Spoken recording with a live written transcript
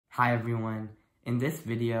Hi everyone. In this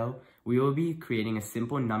video, we will be creating a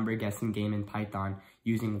simple number guessing game in Python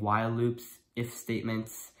using while loops, if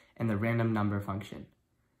statements, and the random number function.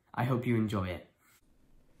 I hope you enjoy it.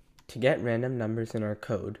 To get random numbers in our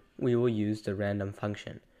code, we will use the random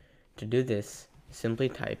function. To do this, simply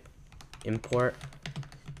type import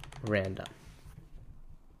random.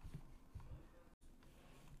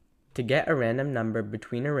 To get a random number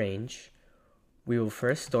between a range, we will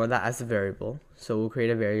first store that as a variable. So we'll create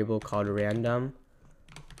a variable called random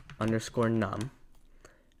underscore num.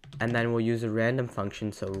 And then we'll use a random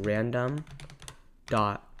function. So random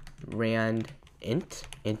dot rand int.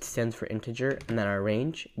 Int stands for integer. And then our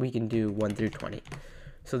range, we can do 1 through 20.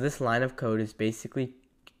 So this line of code is basically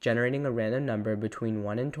generating a random number between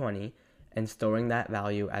 1 and 20 and storing that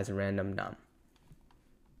value as random num.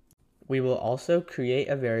 We will also create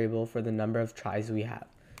a variable for the number of tries we have.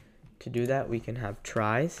 To do that, we can have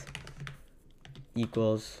tries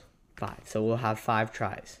equals 5. So we'll have 5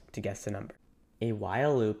 tries to guess the number. A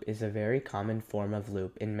while loop is a very common form of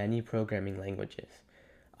loop in many programming languages.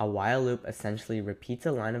 A while loop essentially repeats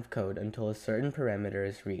a line of code until a certain parameter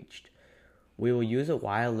is reached. We will use a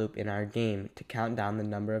while loop in our game to count down the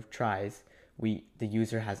number of tries the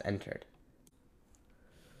user has entered.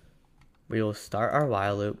 We will start our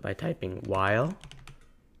while loop by typing while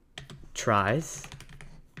tries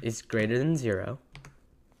is greater than 0,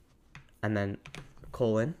 and then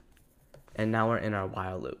colon, and now we're in our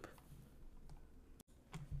while loop.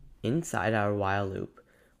 Inside our while loop,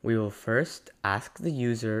 we will first ask the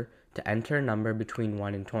user to enter a number between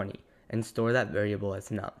 1 and 20 and store that variable as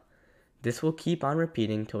num. This will keep on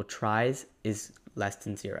repeating till tries is less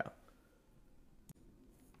than 0.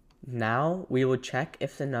 Now we will check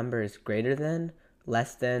if the number is greater than,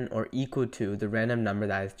 less than, or equal to the random number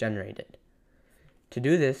that is generated. To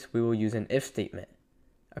do this, we will use an if statement,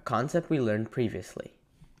 a concept we learned previously.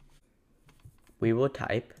 We will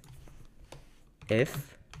type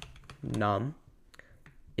if num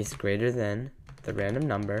is greater than the random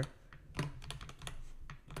number,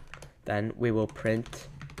 then we will print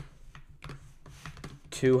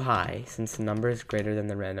too high since the number is greater than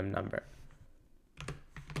the random number.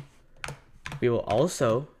 We will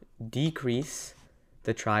also decrease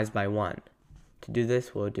the tries by 1. To do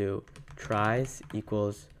this, we'll do tries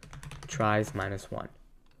equals tries minus 1.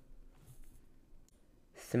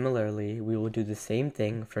 Similarly, we will do the same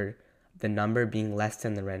thing for the number being less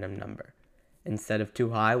than the random number. Instead of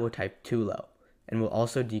too high, we'll type too low, and we'll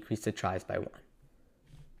also decrease the tries by 1.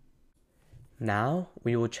 Now,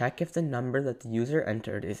 we will check if the number that the user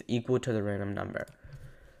entered is equal to the random number.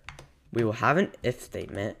 We will have an if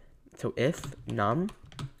statement, so if num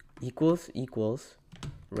equals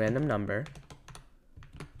random number,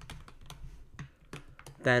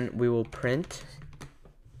 then we will print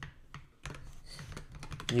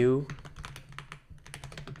you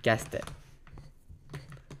guessed it.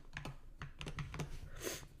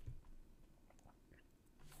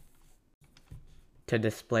 To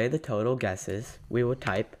display the total guesses, we will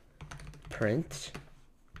type print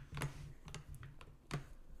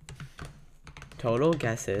total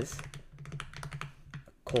guesses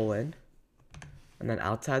colon, and then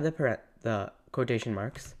outside the quotation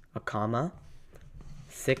marks, a comma,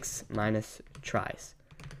 6 minus tries.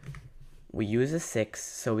 We use a 6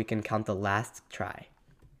 so we can count the last try.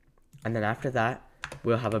 And then after that,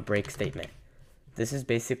 we'll have a break statement. This is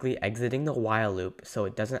basically exiting the while loop so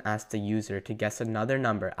it doesn't ask the user to guess another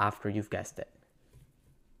number after you've guessed it.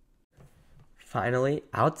 Finally,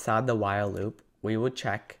 outside the while loop, we will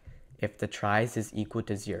check if the tries is equal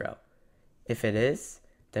to 0. If it is,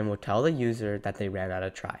 then we'll tell the user that they ran out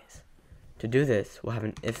of tries. To do this, we'll have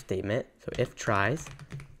an if statement. So if tries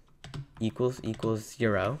equals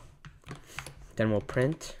 0, then we'll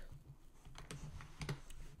print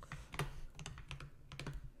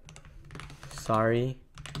sorry,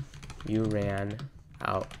 you ran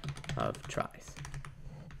out of tries.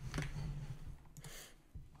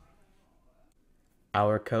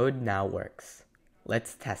 Our code now works.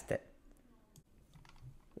 Let's test it.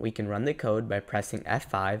 We can run the code by pressing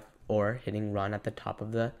F5 or hitting run at the top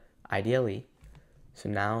of the IDLE. So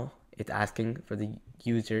now it's asking for the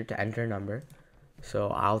user to enter a number. So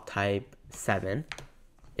I'll type 7.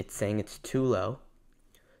 It's saying it's too low.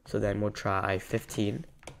 So then we'll try 15.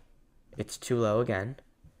 It's too low again.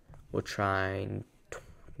 We'll try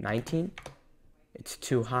 19. It's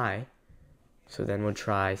too high. So then we'll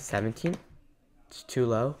try 17. It's too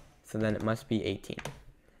low. So then it must be 18.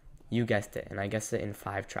 You guessed it, and I guessed it in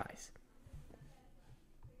 5 tries.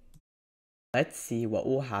 Let's see what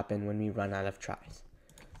will happen when we run out of tries.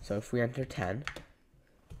 So if we enter 10,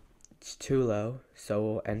 it's too low, so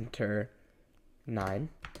we'll enter 9.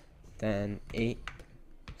 then 8,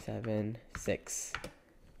 7, 6.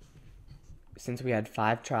 Since we had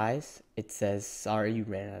 5 tries, it says, sorry, you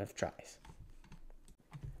ran out of tries.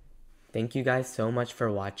 Thank you guys so much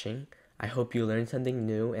for watching. I hope you learned something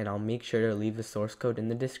new, and I'll make sure to leave the source code in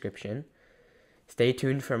the description. Stay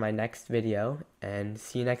tuned for my next video, and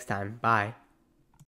see you next time. Bye.